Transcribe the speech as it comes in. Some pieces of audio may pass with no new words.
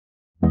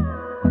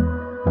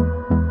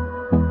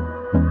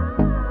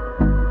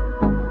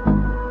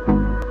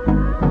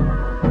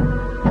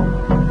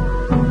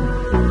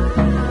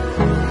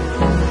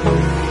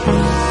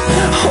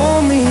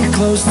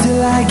close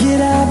till I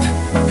get up.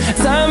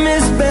 Time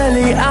is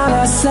barely on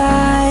our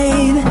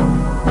side.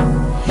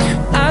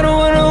 I don't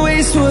wanna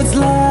waste what's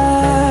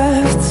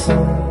left.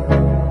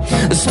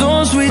 The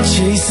storms we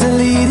chase are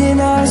leading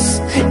us,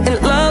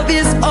 and love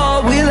is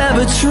all we'll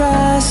ever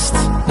trust.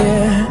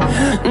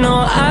 Yeah, no,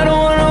 I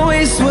don't wanna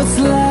waste what's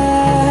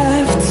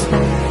left.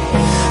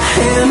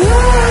 And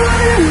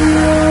on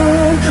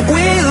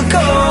we'll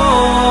go,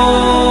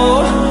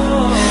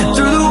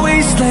 through the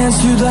wastelands,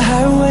 through the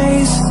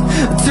highways,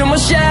 till my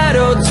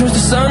shadow turns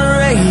to sun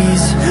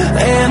rays.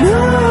 And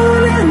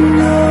on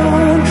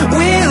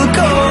we'll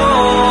go,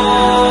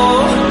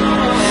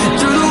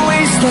 through the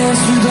wastelands,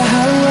 through the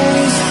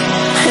highways,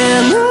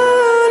 and on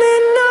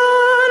we'll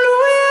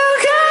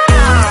go.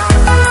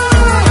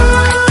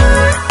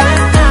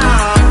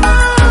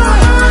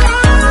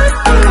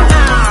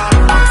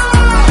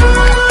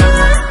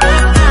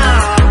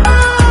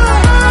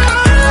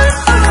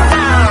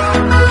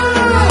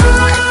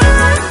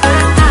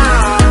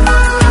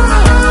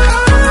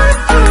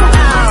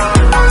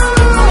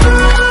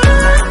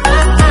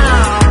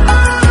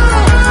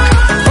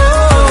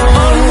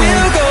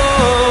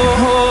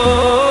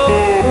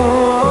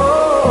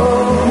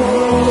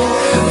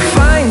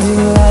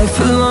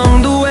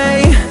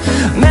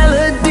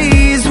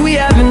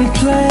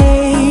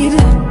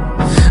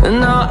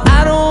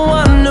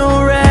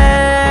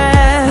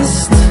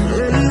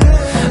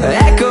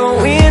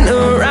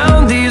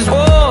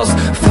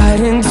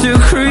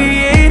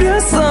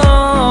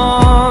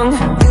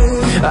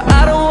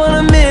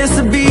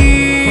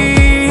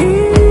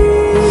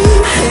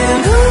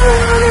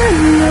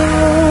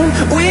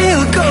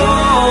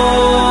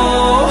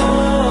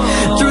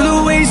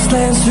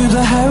 Through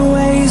the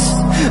highways,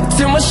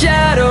 till my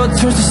shadow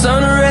turns to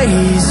sun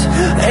rays.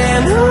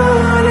 And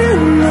on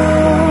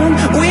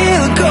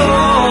we'll go,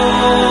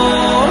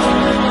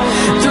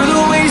 through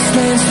the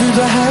wastelands, through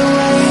the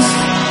highways,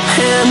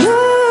 and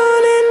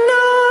on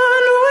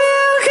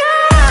we'll go.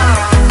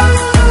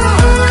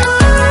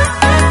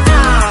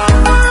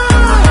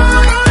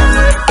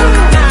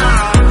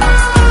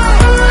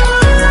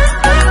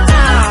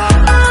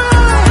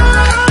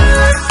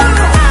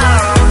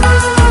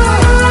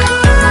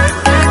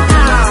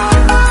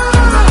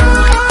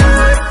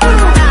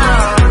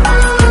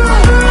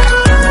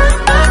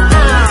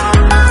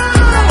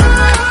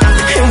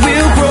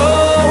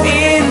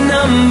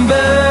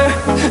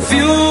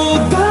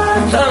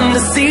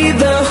 See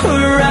the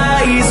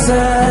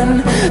horizon,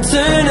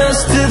 turn us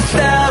to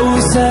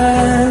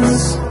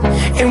thousands,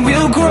 and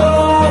we'll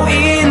grow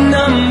in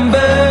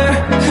number,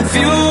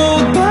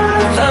 fueled by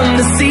them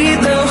to see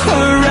the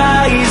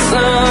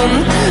horizon,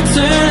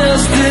 turn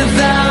us to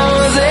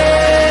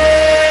thousands.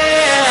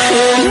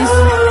 And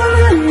on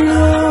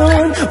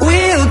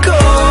we'll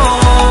go,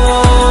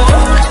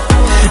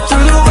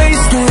 through the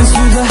wastelands,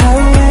 through the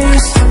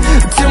highways,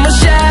 till my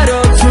shadow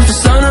turns to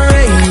sun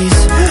rays.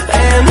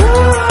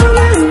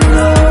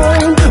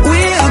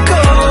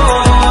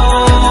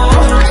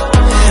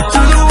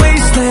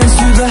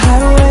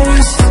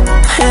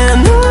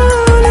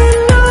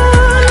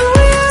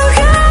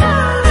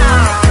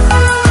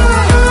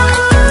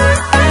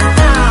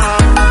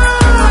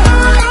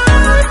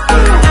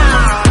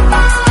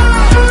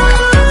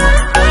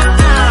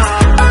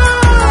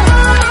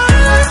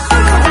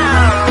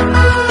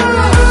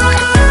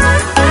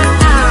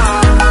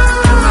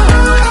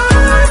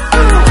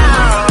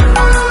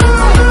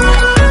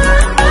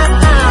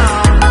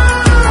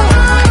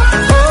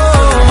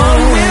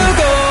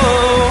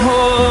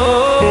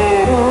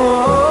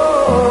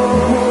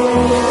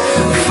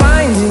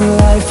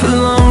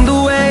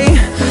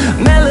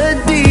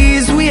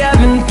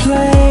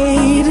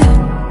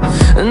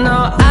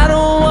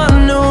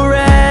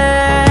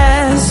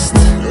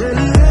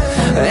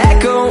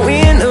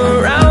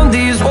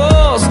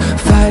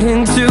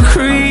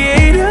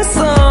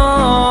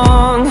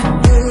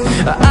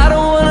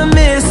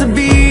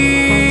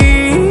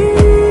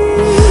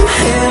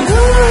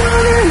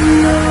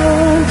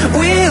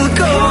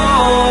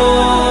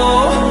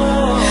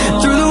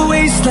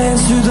 And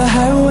through the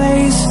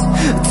highways,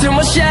 till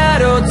my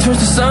shadow turns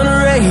to sun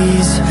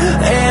rays.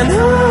 And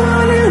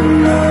on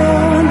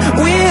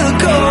we'll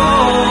go,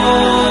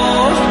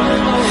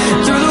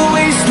 through the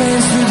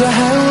wastelands, through the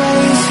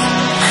highways,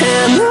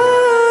 and on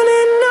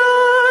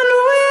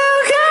we'll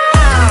go.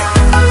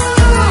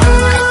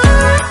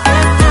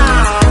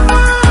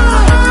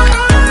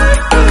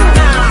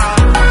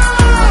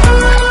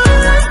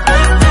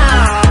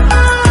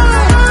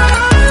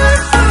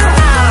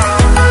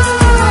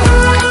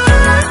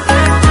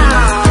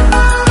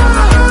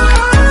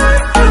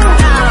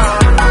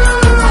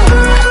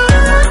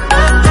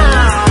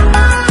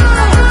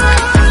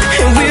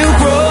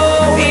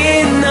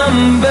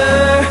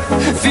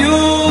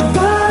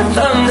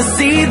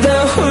 See the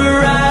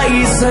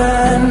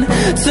horizon,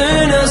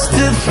 turn us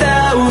to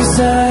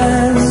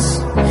thousands,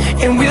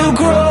 and we'll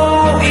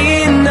grow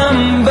in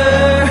number,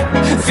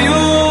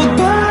 fueled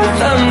by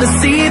them to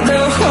see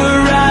the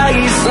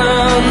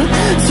horizon,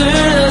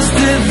 turn us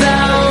to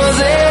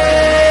thousands.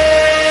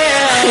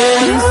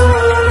 And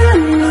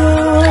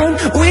on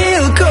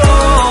we'll go.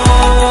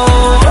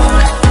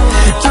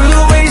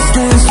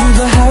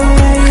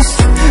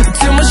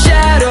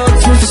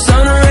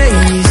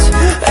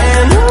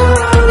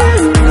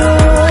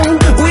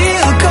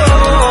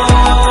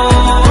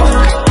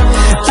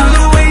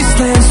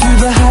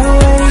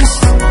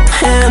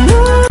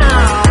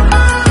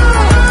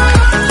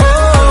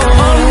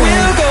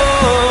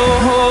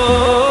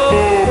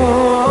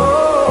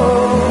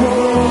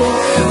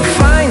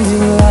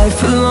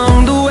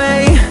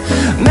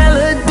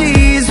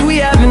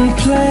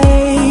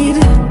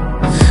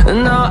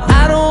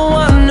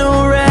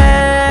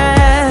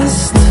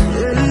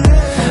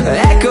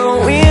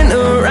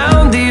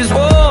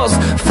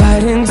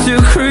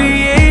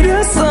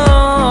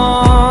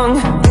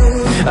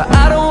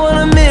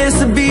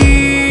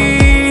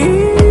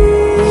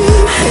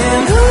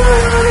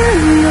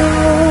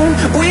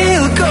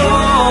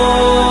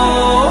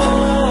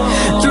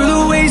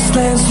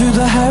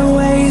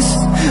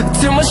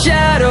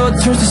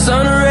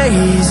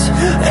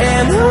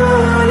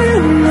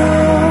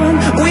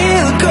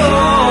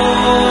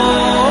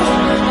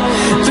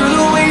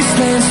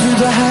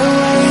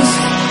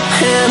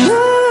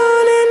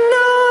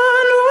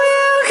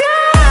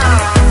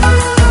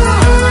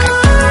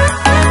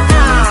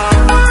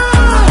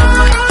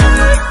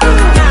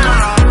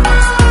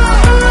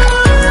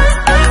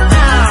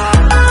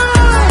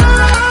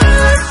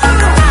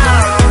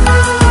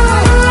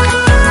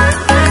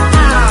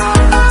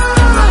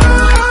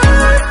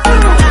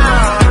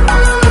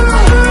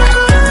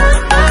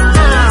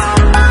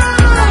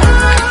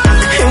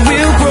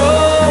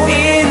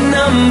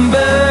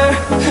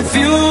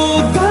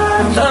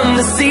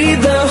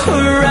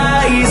 horizon.